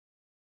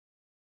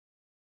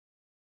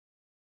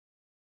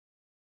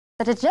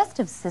The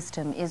digestive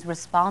system is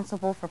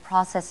responsible for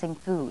processing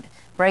food,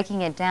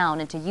 breaking it down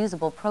into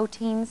usable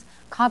proteins,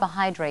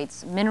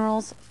 carbohydrates,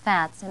 minerals,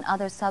 fats, and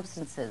other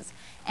substances,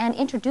 and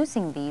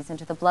introducing these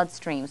into the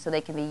bloodstream so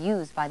they can be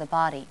used by the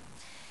body.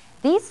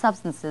 These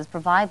substances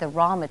provide the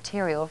raw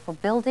material for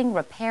building,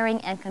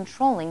 repairing, and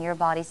controlling your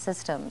body's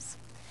systems.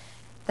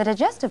 The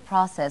digestive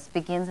process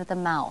begins at the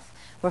mouth,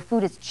 where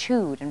food is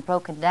chewed and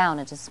broken down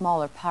into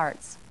smaller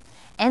parts.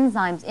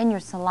 Enzymes in your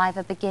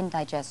saliva begin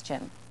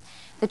digestion.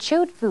 The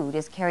chewed food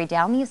is carried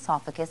down the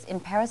esophagus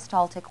in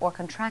peristaltic or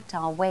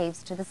contractile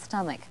waves to the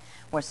stomach,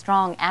 where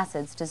strong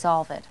acids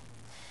dissolve it.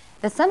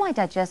 The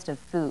semi-digestive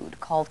food,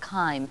 called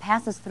chyme,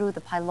 passes through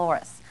the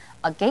pylorus,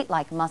 a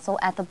gate-like muscle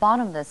at the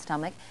bottom of the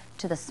stomach,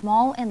 to the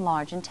small and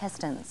large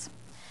intestines.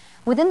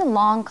 Within the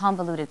long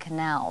convoluted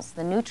canals,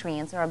 the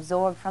nutrients are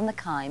absorbed from the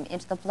chyme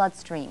into the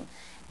bloodstream,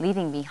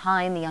 leaving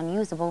behind the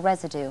unusable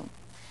residue.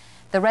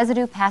 The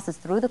residue passes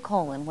through the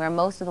colon, where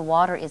most of the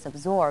water is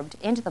absorbed,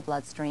 into the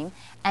bloodstream,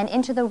 and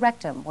into the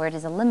rectum, where it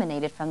is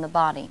eliminated from the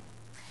body.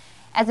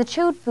 As the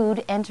chewed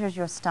food enters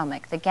your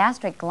stomach, the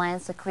gastric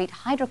glands secrete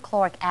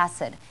hydrochloric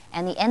acid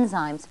and the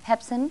enzymes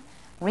pepsin,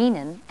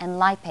 renin, and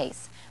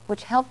lipase,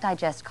 which help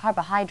digest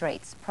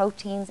carbohydrates,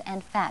 proteins,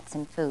 and fats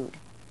in food.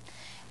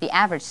 The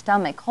average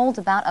stomach holds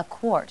about a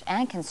quart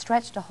and can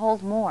stretch to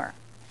hold more.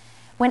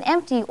 When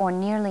empty or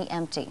nearly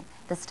empty,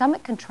 the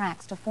stomach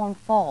contracts to form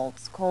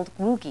folds called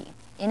grugi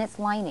in its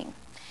lining.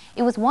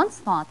 It was once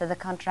thought that the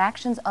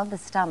contractions of the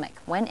stomach,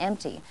 when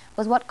empty,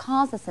 was what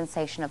caused the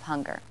sensation of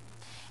hunger.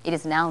 It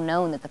is now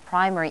known that the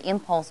primary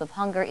impulse of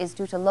hunger is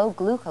due to low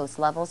glucose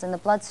levels in the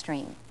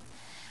bloodstream.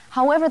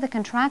 However, the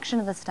contraction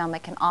of the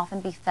stomach can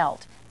often be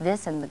felt.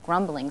 This and the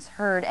grumblings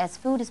heard as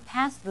food is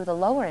passed through the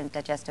lower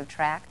digestive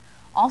tract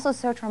also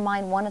serve to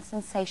remind one of the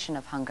sensation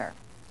of hunger.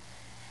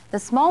 The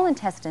small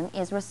intestine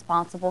is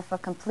responsible for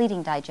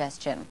completing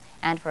digestion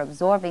and for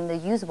absorbing the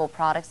usable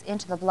products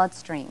into the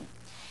bloodstream.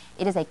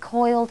 It is a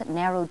coiled,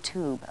 narrow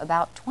tube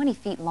about 20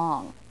 feet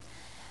long.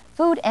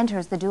 Food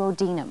enters the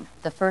duodenum,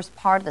 the first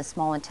part of the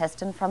small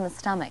intestine, from the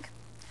stomach.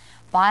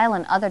 Bile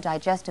and other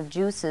digestive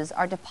juices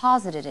are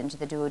deposited into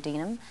the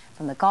duodenum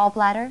from the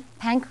gallbladder,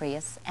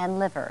 pancreas, and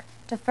liver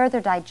to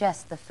further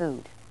digest the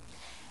food.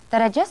 The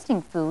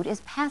digesting food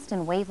is passed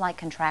in wave-like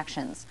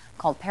contractions,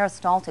 called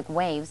peristaltic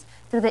waves,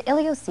 through the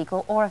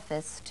ileocecal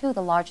orifice to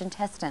the large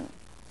intestine.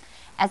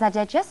 As the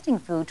digesting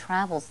food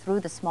travels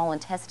through the small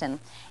intestine,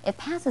 it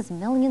passes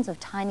millions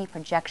of tiny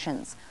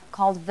projections,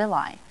 called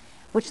villi,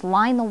 which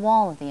line the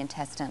wall of the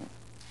intestine.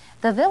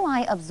 The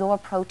villi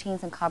absorb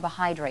proteins and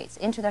carbohydrates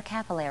into their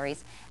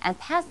capillaries and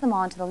pass them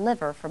on to the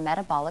liver for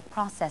metabolic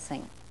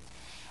processing.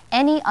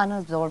 Any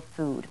unabsorbed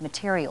food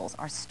materials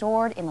are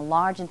stored in the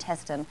large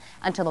intestine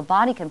until the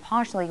body can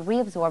partially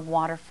reabsorb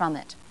water from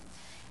it.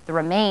 The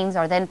remains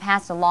are then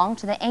passed along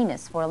to the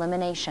anus for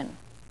elimination.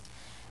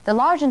 The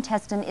large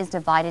intestine is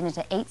divided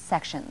into 8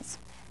 sections: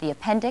 the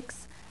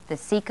appendix, the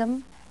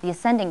cecum, the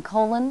ascending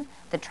colon,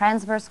 the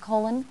transverse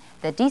colon,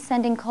 the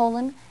descending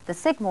colon, the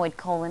sigmoid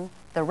colon,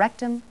 the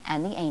rectum,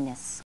 and the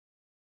anus.